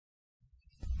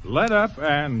Let up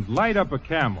and light up a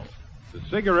Camel, the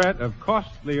cigarette of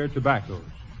costlier tobaccos.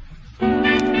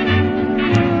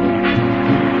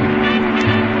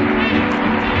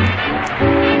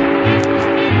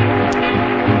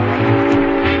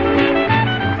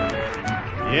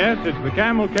 Yes, it's the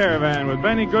Camel Caravan with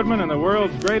Benny Goodman and the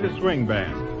world's greatest swing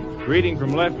band. Reading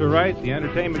from left to right, the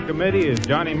entertainment committee is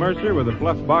Johnny Mercer with a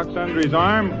fluff box under his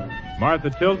arm, Martha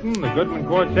Tilton, the Goodman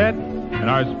Quartet, and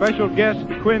our special guest,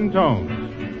 the Quintones.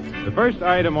 The first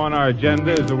item on our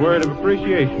agenda is a word of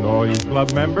appreciation to all you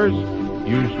club members,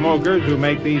 you smokers who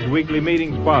make these weekly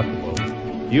meetings possible.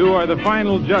 You are the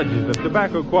final judges of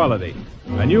tobacco quality,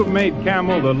 and you've made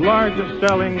Camel the largest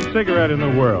selling cigarette in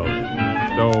the world.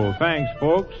 So thanks,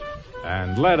 folks,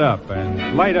 and let up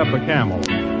and light up a Camel.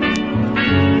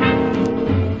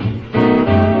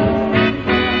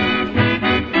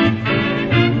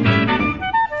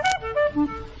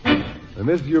 And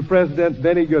this is your president,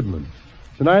 Benny Goodman.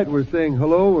 Tonight we're saying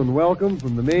hello and welcome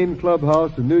from the main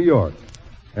clubhouse in New York.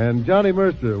 And Johnny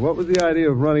Mercer, what was the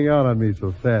idea of running out on me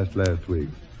so fast last week?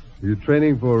 Were you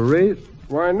training for a race?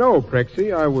 Why, no,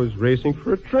 Prexy. I was racing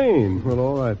for a train. Well,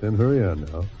 all right, then. Hurry on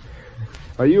now.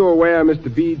 Are you aware,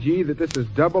 Mr. B.G., that this is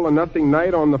double or nothing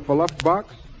night on the fluff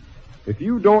box? If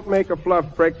you don't make a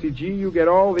fluff, Prexy G, you get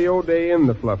all the O'Day in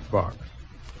the fluff box.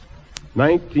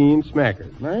 19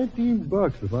 smackers.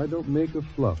 $19 if I don't make a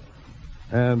fluff.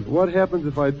 And what happens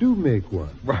if I do make one?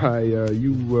 Why,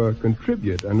 you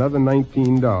contribute another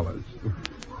 $19.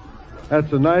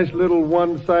 That's a nice little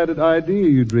one-sided idea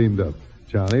you dreamed up.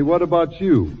 Johnny, what about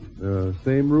you?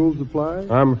 Same rules apply?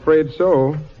 I'm afraid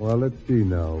so. Well, let's see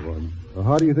now.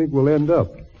 How do you think we'll end up?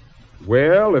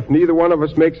 Well, if neither one of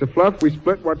us makes a fluff, we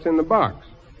split what's in the box.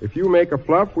 If you make a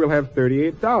fluff, we'll have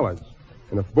 $38.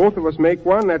 And if both of us make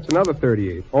one, that's another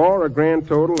 38, or a grand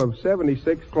total of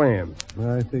 76 clams.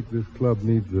 I think this club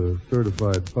needs a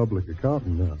certified public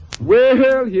accountant now.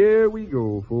 Well, here we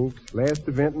go, folks. Last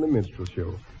event in the minstrel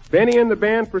show. Benny and the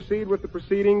band proceed with the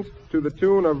proceedings to the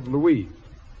tune of Louise.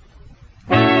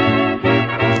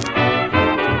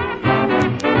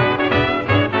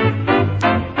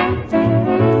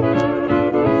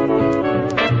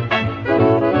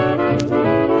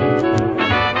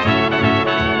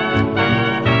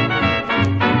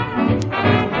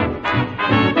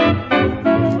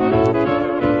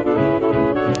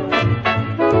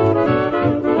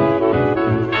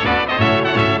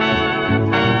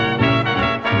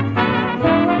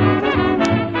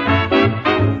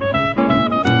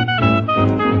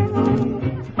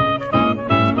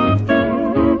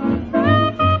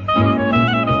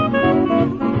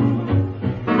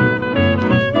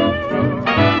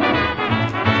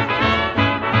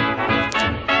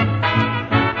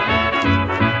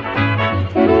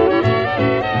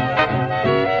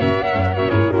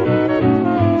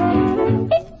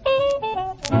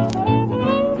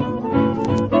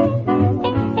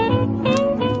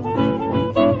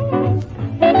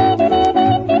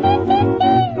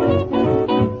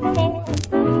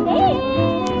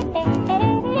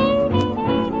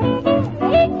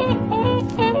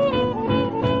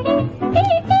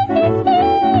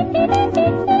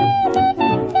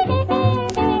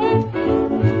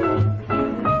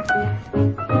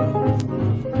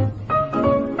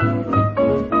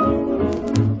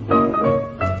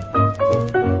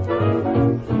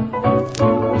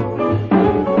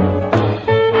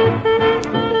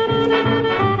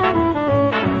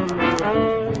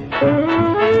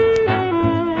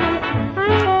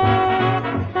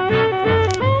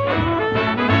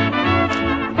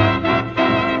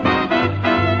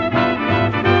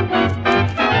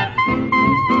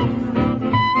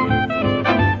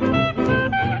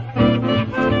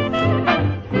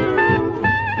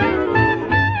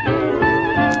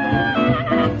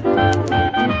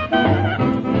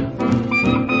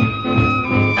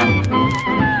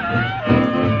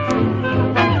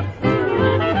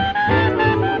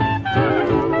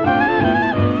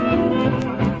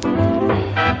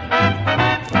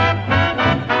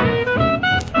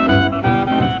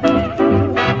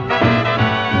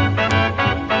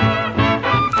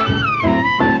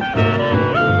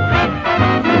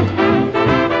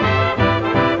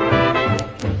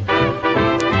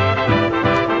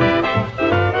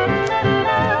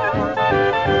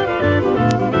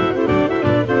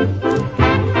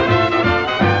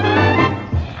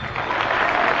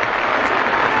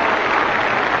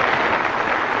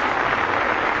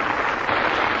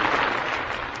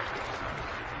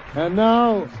 And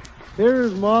now,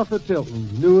 here's Martha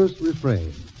Tilton's newest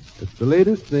refrain. It's the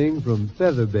latest thing from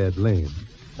Featherbed Lane.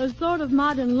 A sort of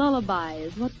modern lullaby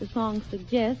is what the song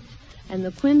suggests, and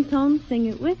the Quintones sing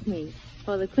it with me.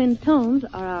 for the Quintones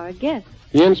are our guests.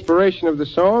 The inspiration of the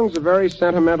song's a very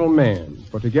sentimental man.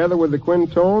 For together with the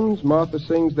Quintones, Martha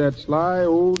sings that sly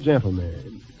old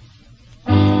gentleman.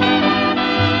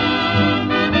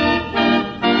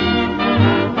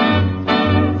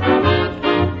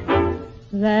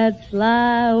 That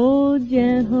sly old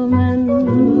gentleman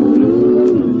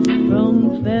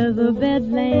from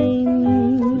Featherbed Lane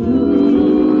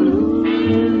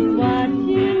is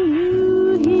watching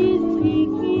you. He's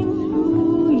peeking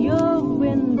through your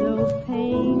window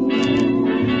pane.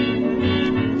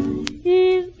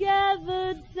 He's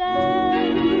gathered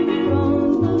sand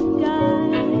from the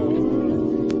sky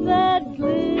that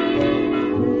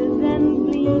glitters and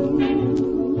gleams.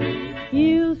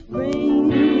 You spring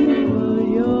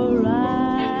your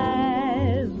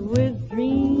eyes with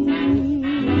dreams.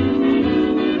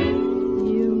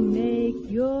 You make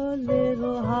your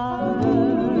little heart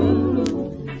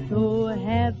so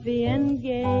happy and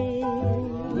gay.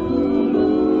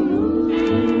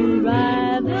 You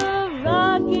ride a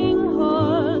rocking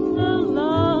horse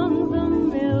along the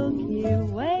Milky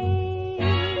Way.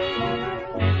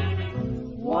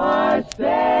 Why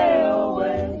stay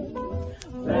away?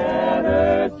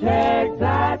 Better take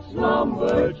that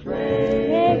slumber train.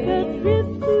 Take a trip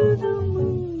to the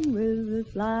moon with the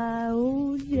sly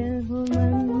old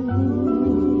gentleman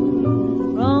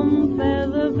from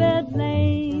Featherbed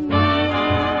Lane.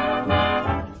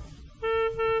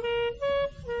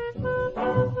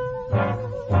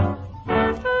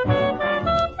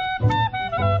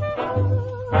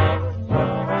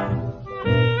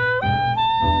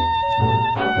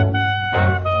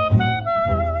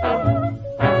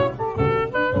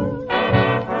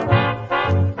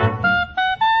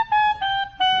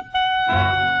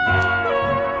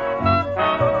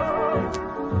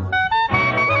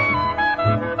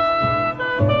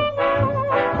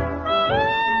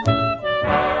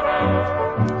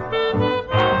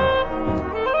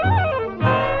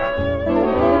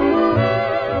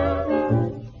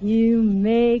 You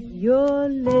make your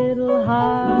little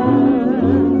heart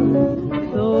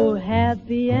so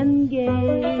happy and gay.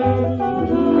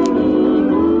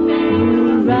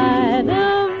 You ride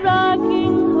a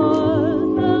rocking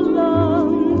horse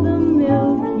along the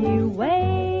Milky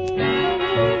Way.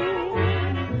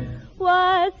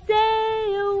 Why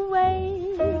stay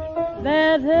awake?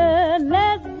 Better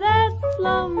let that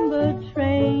slumber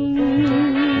train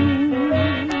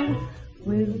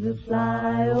with the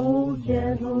sly old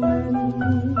gentleman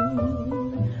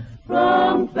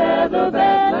from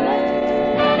Featherbed Lane.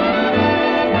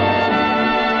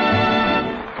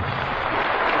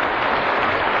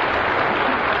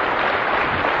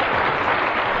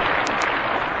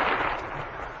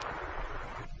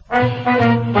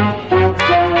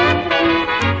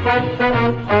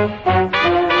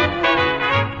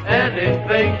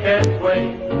 Anything can swing.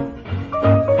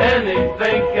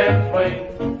 Anything can swing.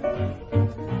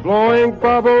 Blowing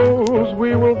bubbles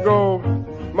we will go.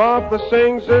 Martha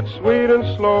sings it sweet and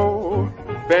slow.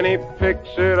 Benny picks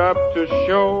it up to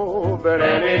show that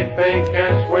anything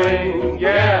can swing.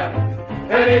 Yeah,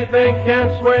 anything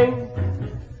can swing.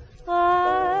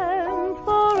 I'm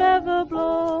forever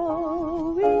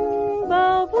blowing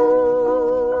bubbles,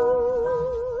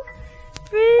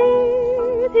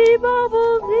 pretty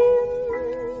bubbles in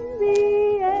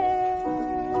the air.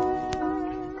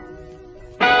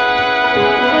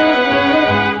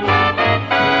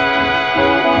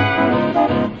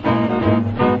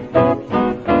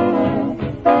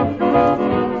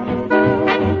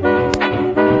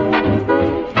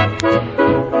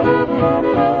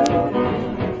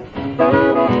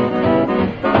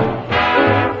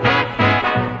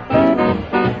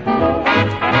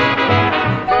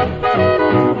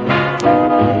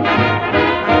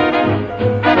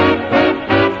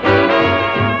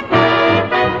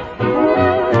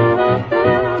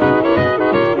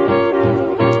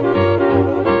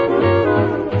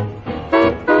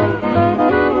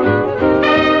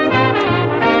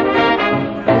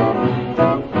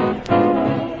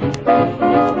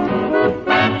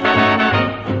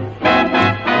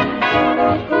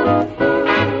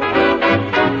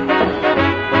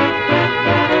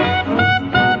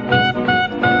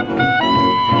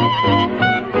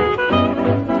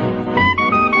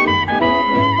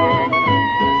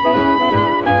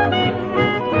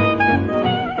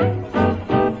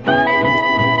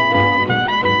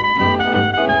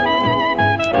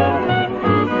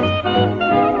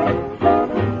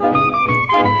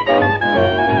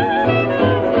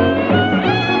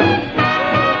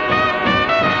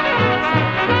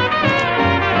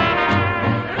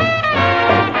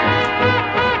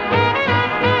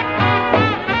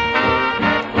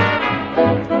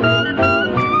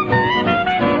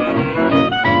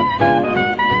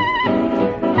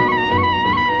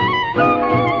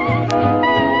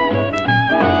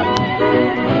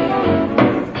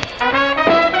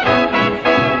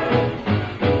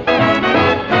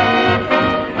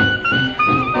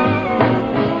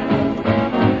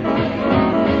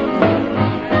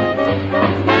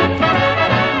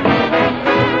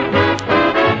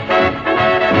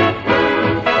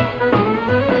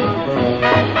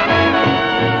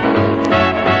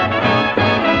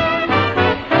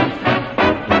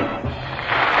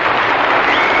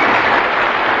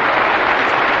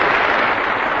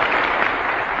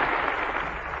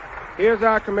 Here's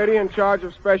our committee in charge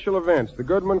of special events, the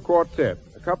Goodman Quartet.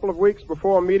 A couple of weeks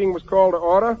before a meeting was called to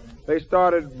order, they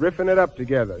started riffing it up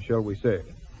together, shall we say.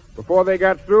 Before they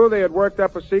got through, they had worked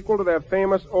up a sequel to their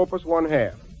famous Opus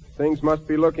 1/2. Things must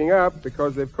be looking up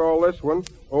because they've called this one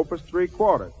Opus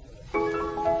 3/4.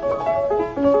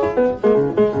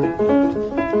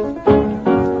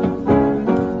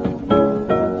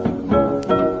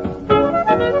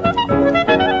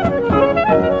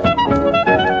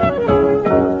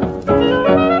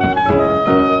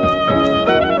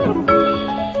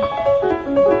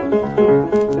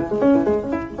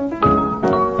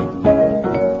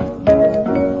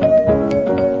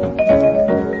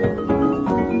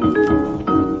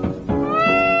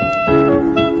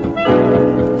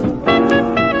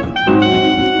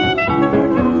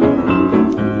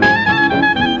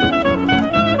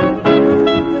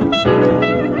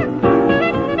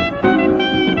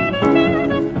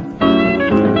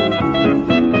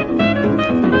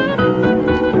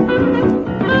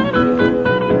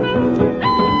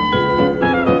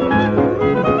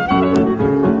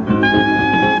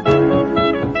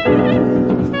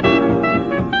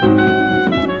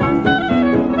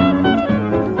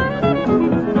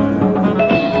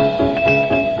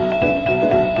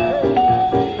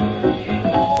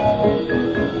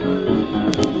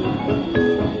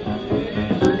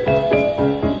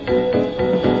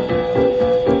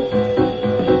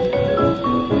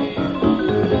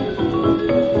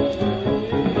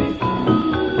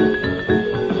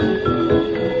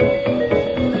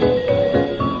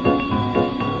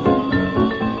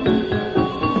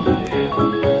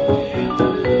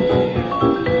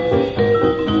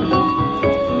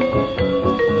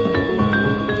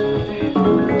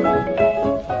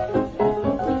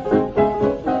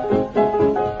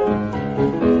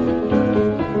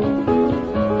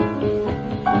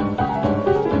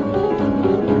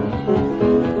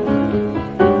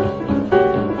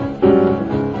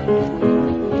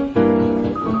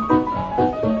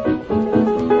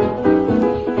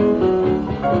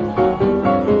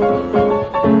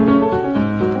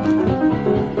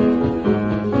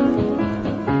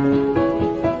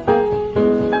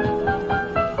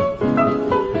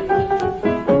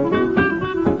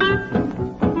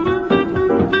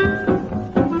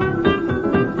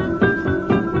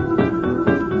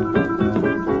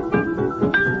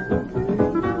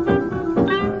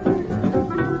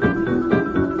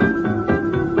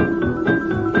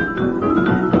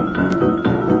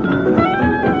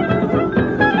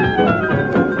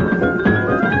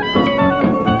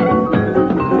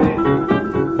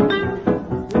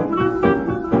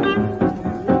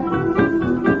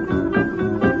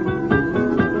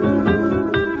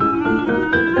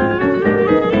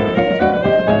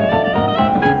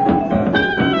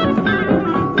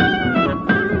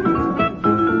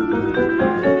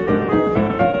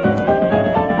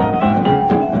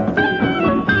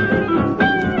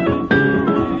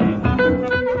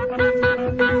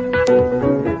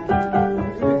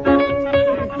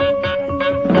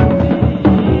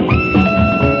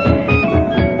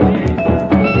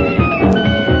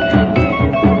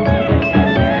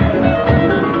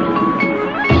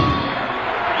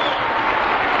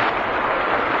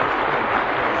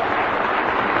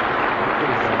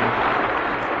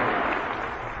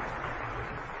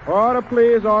 Order,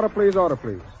 please, order, please, order,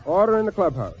 please. Order in the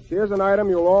clubhouse. Here's an item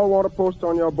you'll all want to post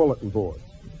on your bulletin boards.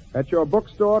 At your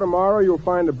bookstore tomorrow, you'll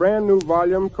find a brand new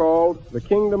volume called The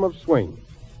Kingdom of Swing.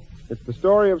 It's the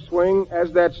story of swing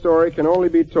as that story can only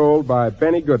be told by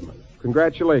Benny Goodman.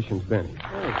 Congratulations, Benny.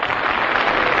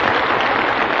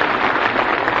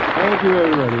 Thank you,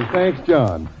 everybody. Thanks,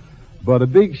 John. But a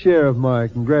big share of my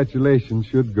congratulations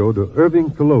should go to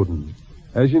Irving Culloden.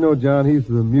 As you know, John, he's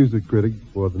the music critic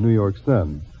for the New York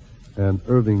Sun. And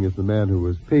Irving is the man who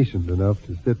was patient enough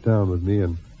to sit down with me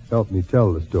and help me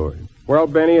tell the story. Well,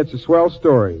 Benny, it's a swell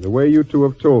story, the way you two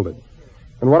have told it.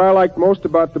 And what I liked most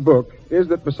about the book is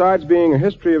that besides being a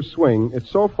history of swing, it's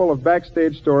so full of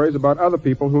backstage stories about other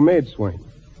people who made swing.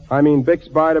 I mean Bix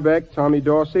Beiderbecke, Tommy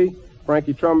Dorsey,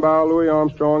 Frankie Trumbaugh, Louis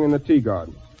Armstrong, and the Tea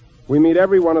Gardens. We meet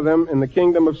every one of them in the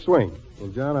Kingdom of Swing. Well,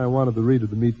 John, I wanted the reader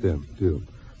to meet them, too,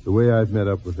 the way I've met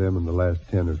up with them in the last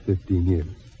 10 or 15 years.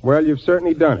 Well, you've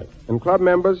certainly done it. And club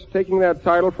members, taking that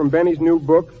title from Benny's new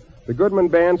book, the Goodman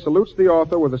Band salutes the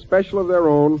author with a special of their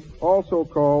own, also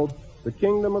called The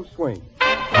Kingdom of Swing.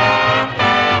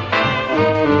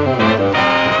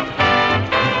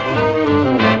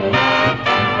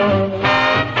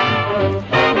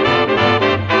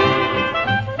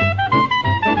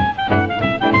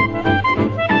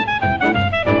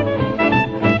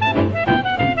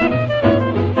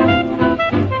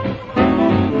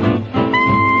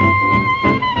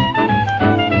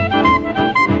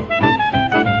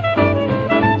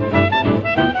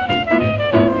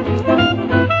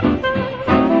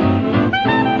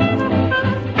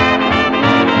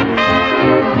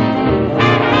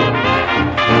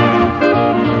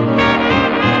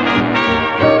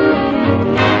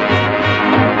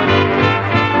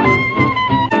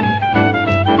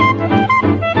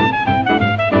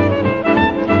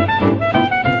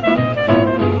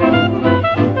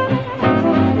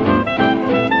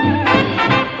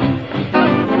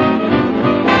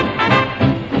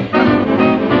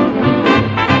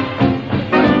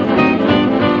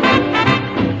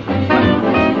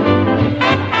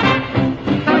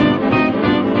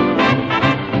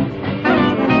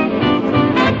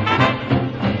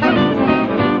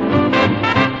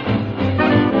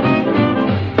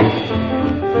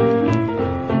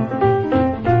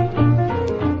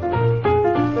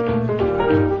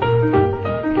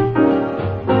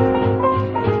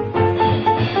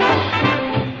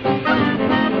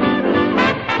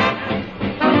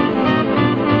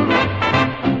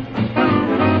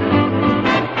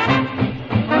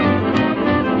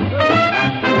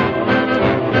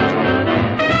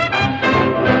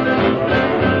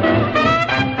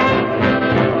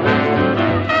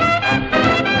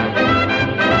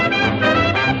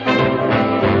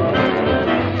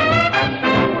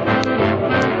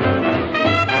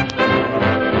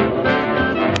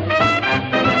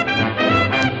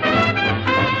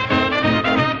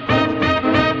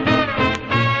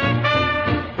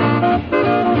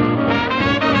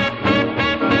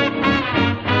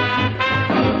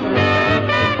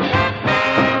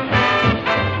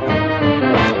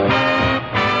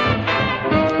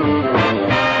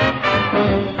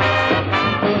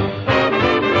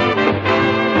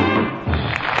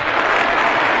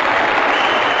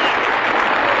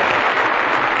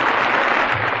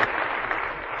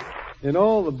 In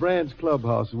all the branch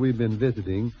clubhouses we've been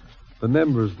visiting, the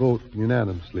members vote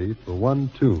unanimously for one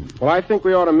tune. Well, I think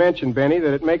we ought to mention, Benny,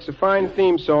 that it makes a fine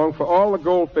theme song for all the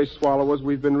goldfish swallowers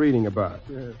we've been reading about.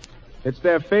 Yes. It's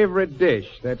their favorite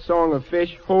dish, that song of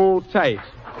fish, Hold Tight.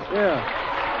 Yeah.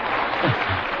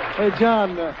 Hey,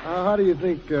 John, how do you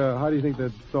think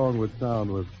that song would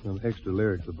sound with some extra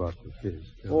lyrics about the fish?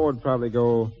 Or it'd probably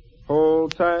go,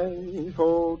 hold tight.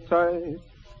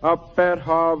 Up at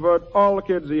Harvard, all the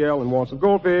kids are yelling, want some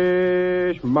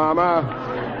goldfish, mama.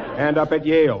 And up at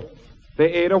Yale,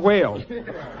 they ate a whale.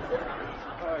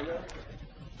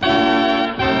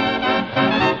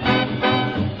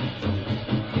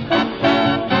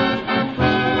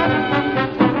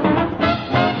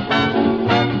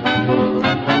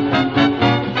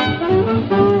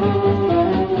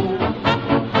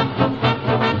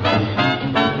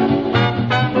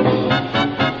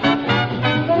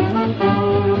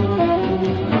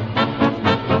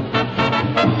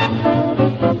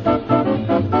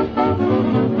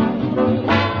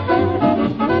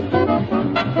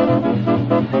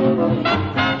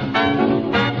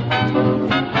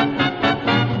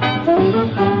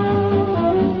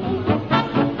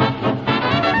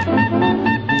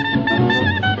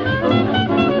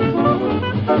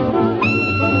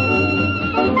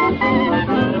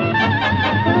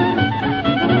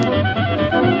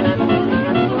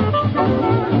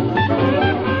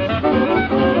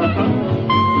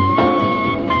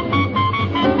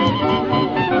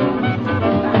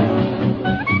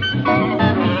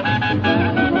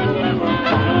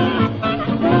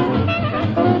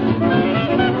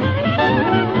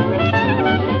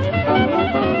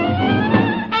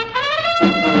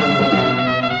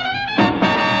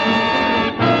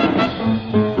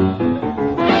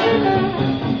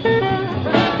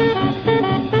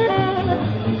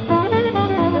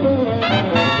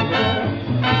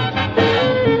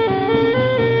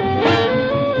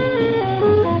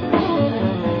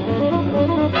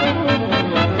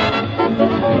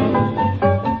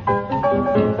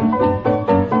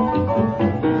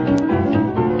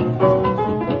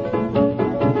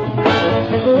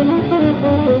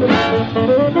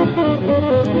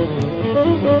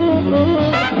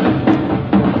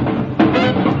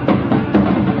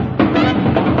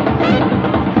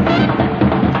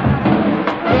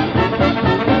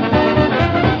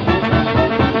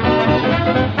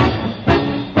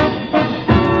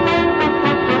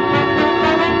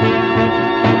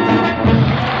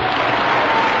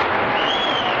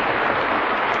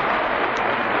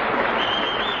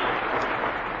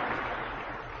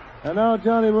 And now,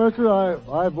 Johnny Mercer,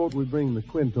 I vote we bring the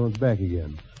Quintones back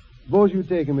again. Suppose you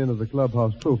take them into the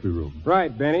clubhouse trophy room.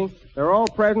 Right, Benny. They're all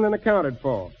present and accounted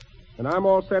for. And I'm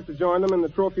all set to join them in the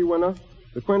trophy winner.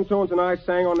 The Quintones and I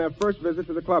sang on their first visit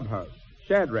to the clubhouse,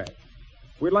 Shadrach.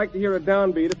 We'd like to hear a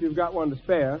downbeat if you've got one to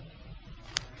spare.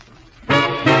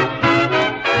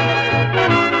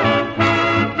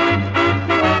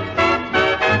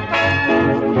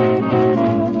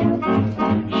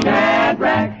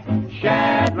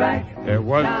 Shadrach. There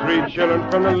was 3 children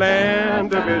from the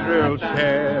land of Israel,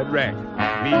 Shadrach,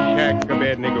 Meshach,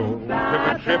 Abednego, took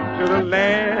a trip to the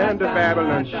land of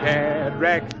Babylon,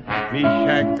 Shadrach,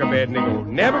 Meshach, Abednego.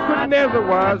 Nebuchadnezzar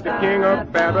was the king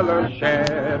of Babylon,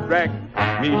 Shadrach,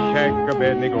 Meshach,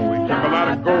 Abednego. He took a lot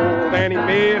of gold and he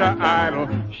made an idol,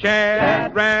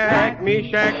 Shadrach,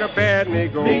 Meshach,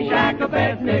 Abednego.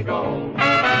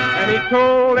 And he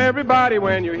told everybody,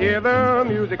 when you hear the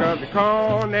music of the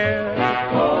cornet,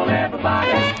 Told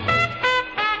everybody.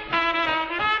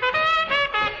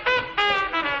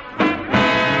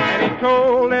 And he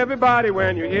told everybody,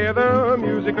 when you hear the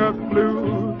music of the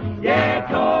blues. Yeah,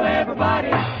 told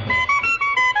everybody.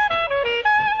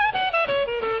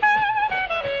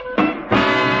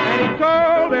 And he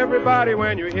told everybody,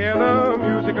 when you hear the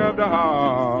music of the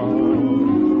harp,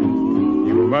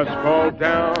 you must fall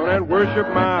down and worship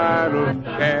my idol,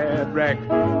 Shadrach,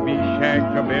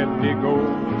 Meshach,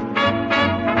 Abednego.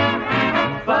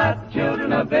 But the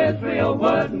children of Israel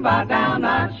wouldn't bow down,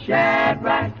 not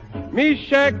Shadrach.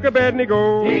 Meshach,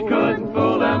 Abednego. He couldn't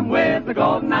fool them with the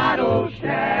golden idol,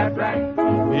 Shadrach.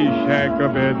 Meshach,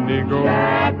 Abednego.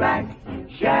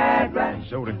 Shadrach.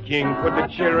 So the king put the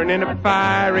children in a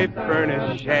fiery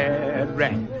furnace,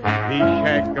 Shadrach,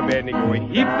 Meshach, Abednego. He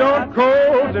heaped on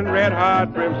coals and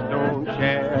red-hot brimstone,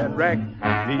 Shadrach,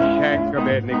 Meshach,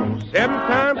 Abednego. 7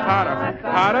 times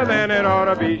hotter than it ought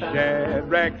to be,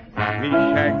 Shadrach,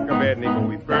 Meshach, Abednego.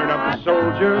 We burned up the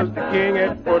soldiers the king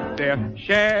had put there,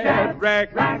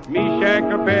 Shadrach,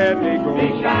 Meshach, Abednego.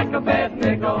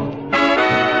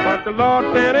 But the Lord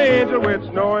sent an angel with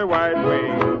snowy white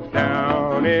wings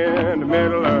down in the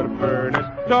middle of the furnace.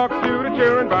 Talked to the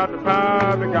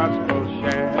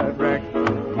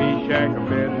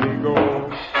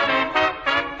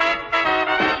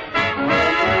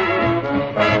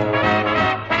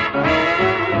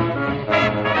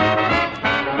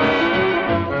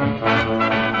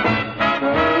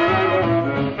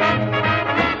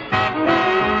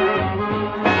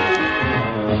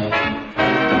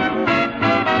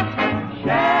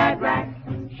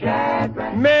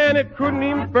it couldn't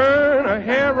even burn a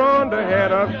hair on the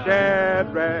head of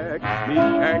Shadrach,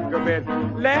 Meshach,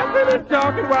 Abednego, laughing and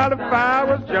talking while the fire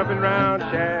was jumping round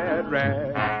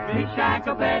Shadrach, Meshach,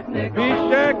 Abednego.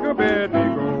 Meshach,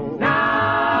 Abednego.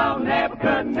 Now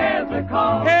Nebuchadnezzar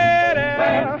called. Hey there.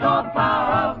 Where's the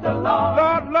power of the Lord?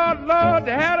 Lord, Lord, Lord,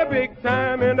 they had a big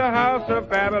time in the house of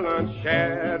Babylon.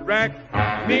 Shadrach,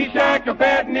 Meshach,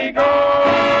 Abednego.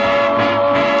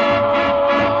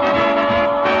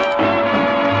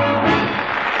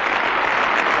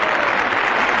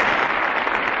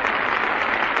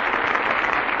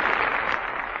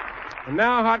 And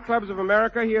now, Hot Clubs of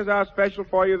America, here's our special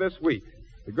for you this week.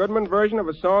 The Goodman version of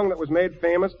a song that was made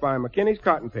famous by McKinney's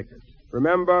Cotton Pickers.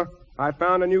 Remember, I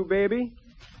Found a New Baby?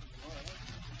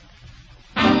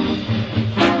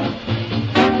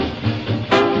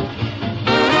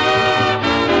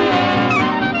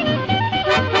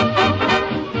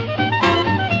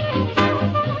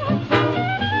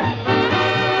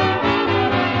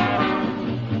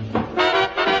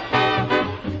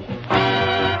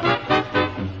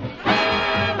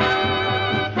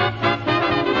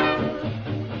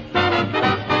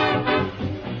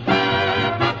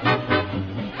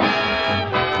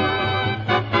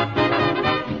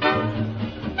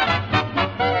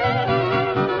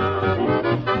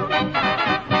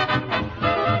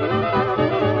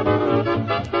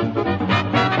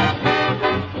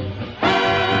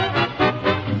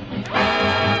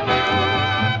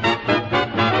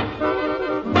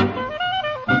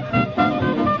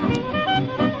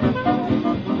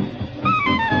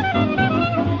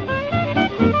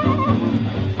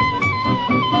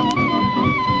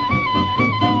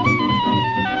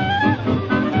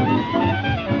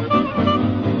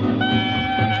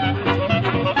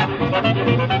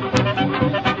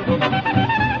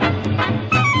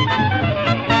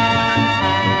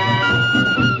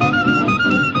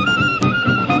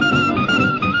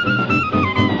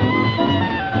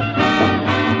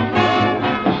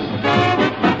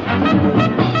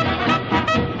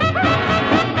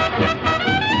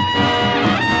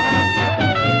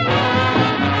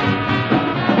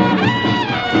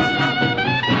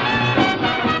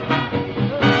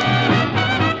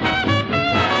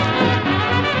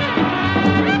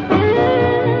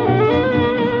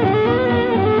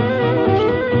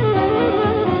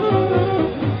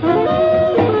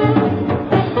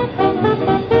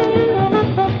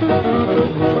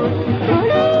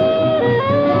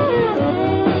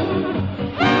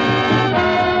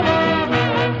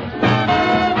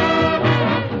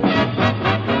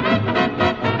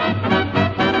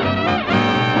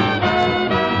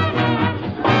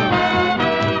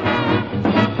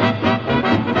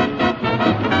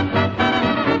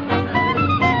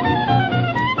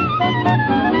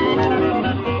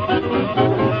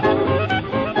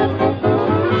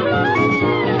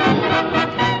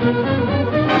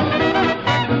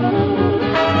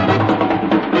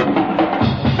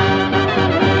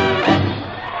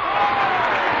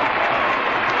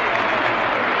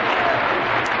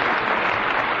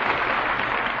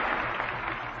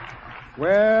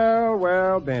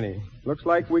 Well, Benny, looks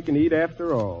like we can eat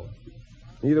after all.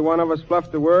 Neither one of us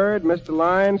fluffed a word, missed a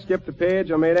line, skipped a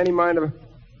page, or made any mind of...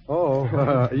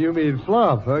 Oh, you mean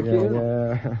fluff, huh, kid?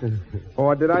 Yeah.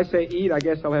 Or did I say eat? I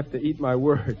guess I'll have to eat my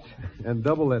words. And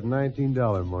double that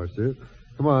 $19, Marcy.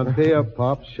 Come on, pay up,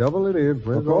 Pop. Shovel it in.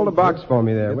 Well, hold the box for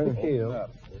me there, will Get the you? keel.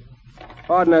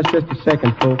 Pardon us just a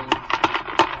second, folks.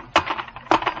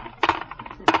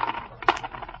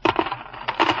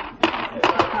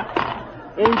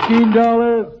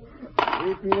 $18,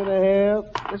 18 and a half.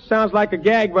 This sounds like a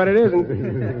gag, but it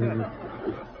isn't.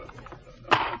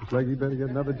 Looks like you better get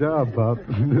another job, Pop.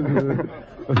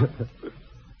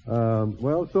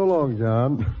 Well, so long,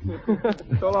 John.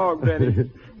 So long, Benny.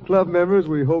 Club members,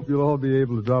 we hope you'll all be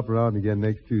able to drop around again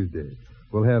next Tuesday.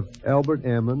 We'll have Albert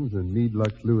Ammons and Meade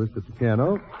Lux Lewis at the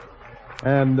piano.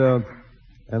 And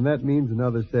that means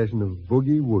another session of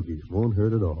Boogie Woogie. Won't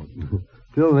hurt at all.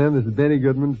 Till then, this is Benny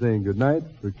Goodman saying good night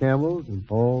for Camels and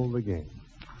all the gang.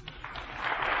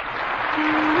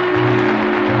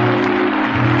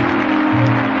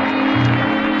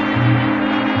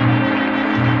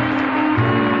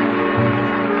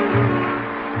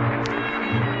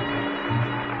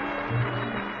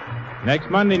 Next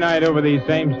Monday night over these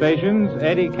same stations,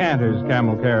 Eddie Cantor's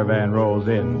Camel Caravan rolls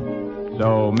in.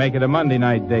 So make it a Monday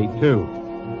night date, too.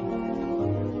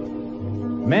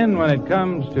 Men, when it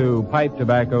comes to pipe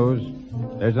tobaccos,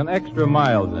 there's an extra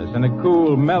mildness and a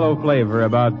cool, mellow flavor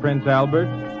about Prince Albert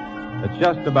that's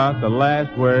just about the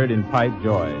last word in pipe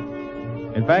joy.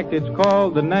 In fact, it's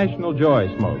called the National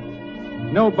Joy Smoke.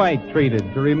 No bite treated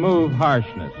to remove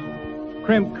harshness.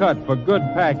 crimp cut for good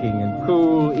packing and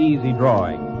cool, easy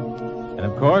drawing. And,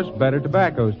 of course, better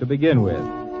tobaccos to begin with.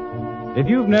 If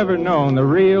you've never known the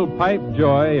real pipe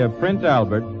joy of Prince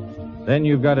Albert, then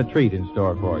you've got a treat in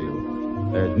store for you.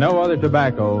 There's no other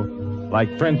tobacco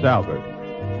like Prince Albert.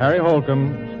 Harry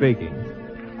Holcomb speaking.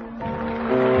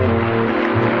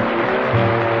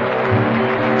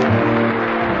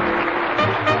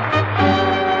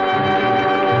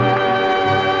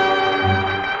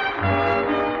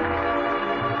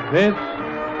 This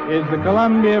is the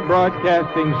Columbia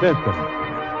Broadcasting System.